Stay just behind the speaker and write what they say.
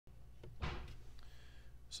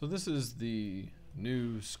So this is the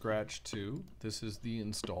new Scratch 2. This is the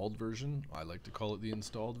installed version. I like to call it the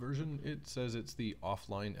installed version. It says it's the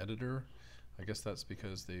offline editor. I guess that's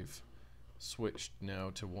because they've switched now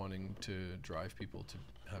to wanting to drive people to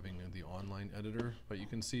having the online editor. But you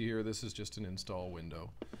can see here, this is just an install window.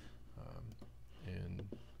 And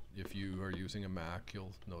if you are using a Mac,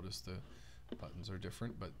 you'll notice the buttons are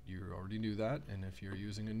different, but you already knew that. And if you're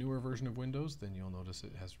using a newer version of Windows, then you'll notice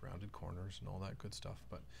it has rounded corners and all that good stuff.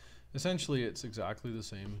 But essentially, it's exactly the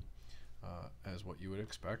same as what you would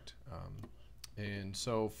expect. And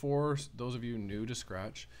so for those of you new to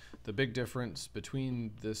Scratch, the big difference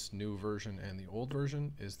between this new version and the old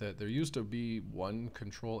version is that there used to be one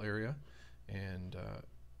control area, and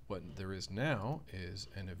what there is now is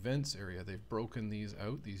an events area. They've broken these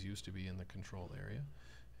out. These used to be in the control area.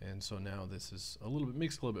 And so now this is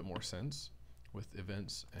makes a little bit more sense with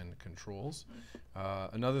events and controls.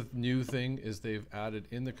 Another new thing is they've added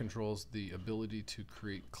in the controls the ability to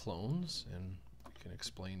create clones, and we can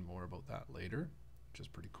explain more about that later, which is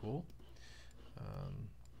pretty cool.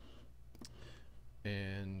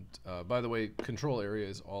 By the way, control area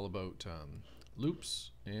is all about loops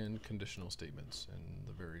and conditional statements and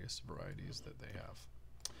the various varieties that they have.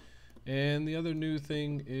 And the other new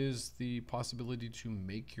thing is the possibility to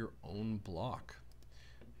make your own block.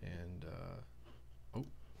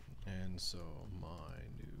 And so my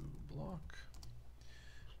new block,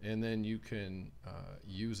 and then you can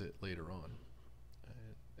use it later on.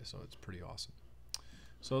 So it's pretty awesome.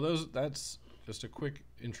 So that's just a quick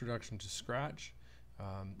introduction to Scratch.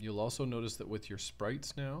 You'll also notice that with your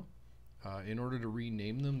sprites now, in order to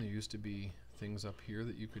rename them, there used to be things up here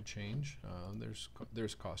that you could change.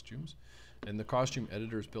 There's costumes, and the costume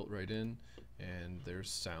editor is built right in, and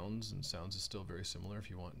there's sounds, and sounds is still very similar. If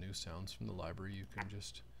you want new sounds from the library, you can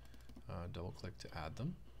just double click to add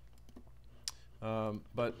them.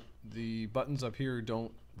 But the buttons up here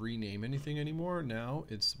don't rename anything anymore. Now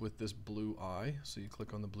it's with this blue eye, so you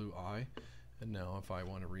click on the blue eye, and now if I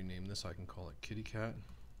want to rename this, I can call it Kitty Cat.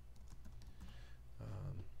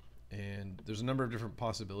 And there's a number of different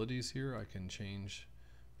possibilities here. I can change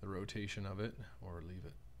the rotation of it or leave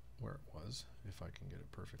it where it was, if I can get it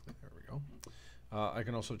perfectly. There we go. I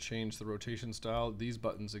can also change the rotation style. These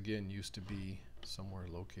buttons, again, used to be somewhere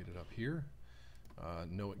located up here.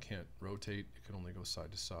 No, it can't rotate. It can only go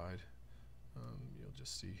side to side. You'll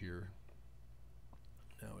just see here.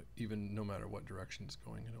 Now, even no matter what direction it's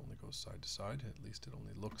going, it only goes side to side. At least it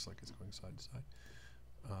only looks like it's going side to side.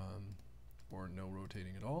 Or no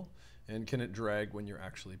rotating at all. And can it drag when you're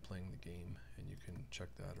actually playing the game? And you can check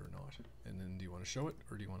that or not. And then do you want to show it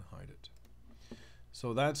or do you want to hide it?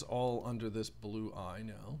 So that's all under this blue eye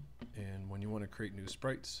now. And when you want to create new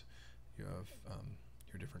sprites, you have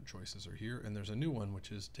your different choices are here. And there's a new one,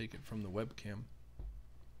 which is take it from the webcam,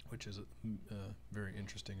 which is a very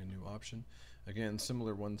interesting and new option. Again,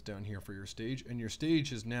 similar ones down here for your stage. And your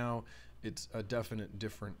stage is now, it's a definite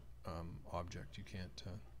different object. You can't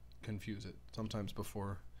confuse it. Sometimes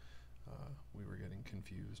before we were getting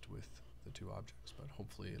confused with the two objects, but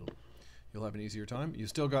hopefully you'll have an easier time. You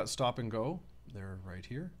still got stop and go. They're right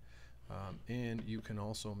here. And you can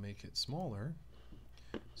also make it smaller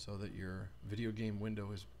so that your video game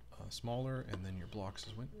window is smaller, and then your blocks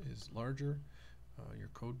is larger. Your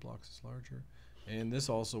code blocks is larger. And this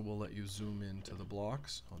also will let you zoom into the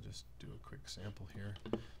blocks. I'll just do a quick sample here.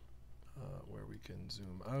 Where we can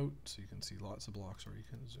zoom out so you can see lots of blocks, or you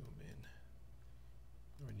can zoom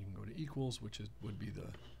in. And you can go to equals, which would be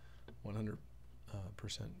the 100%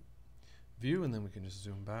 view, and then we can just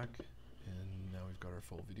zoom back, and now we've got our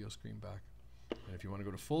full video screen back. And if you want to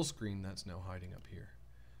go to full screen, that's now hiding up here.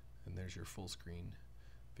 And there's your full screen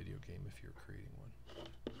video game if you're creating one.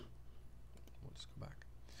 We'll just go back.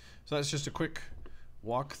 So that's just a quick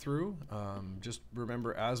walkthrough. Just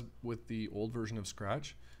remember, as with the old version of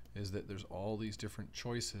Scratch, is that there's all these different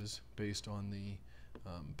choices based on the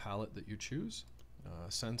palette that you choose.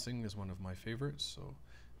 Sensing is one of my favorites, so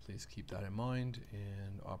please keep that in mind.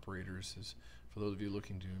 And operators is for those of you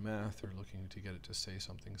looking to do math or looking to get it to say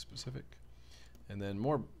something specific. And then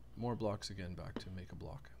more blocks again back to make a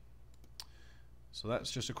block. So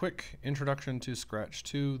that's just a quick introduction to Scratch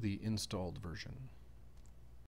 2, the installed version.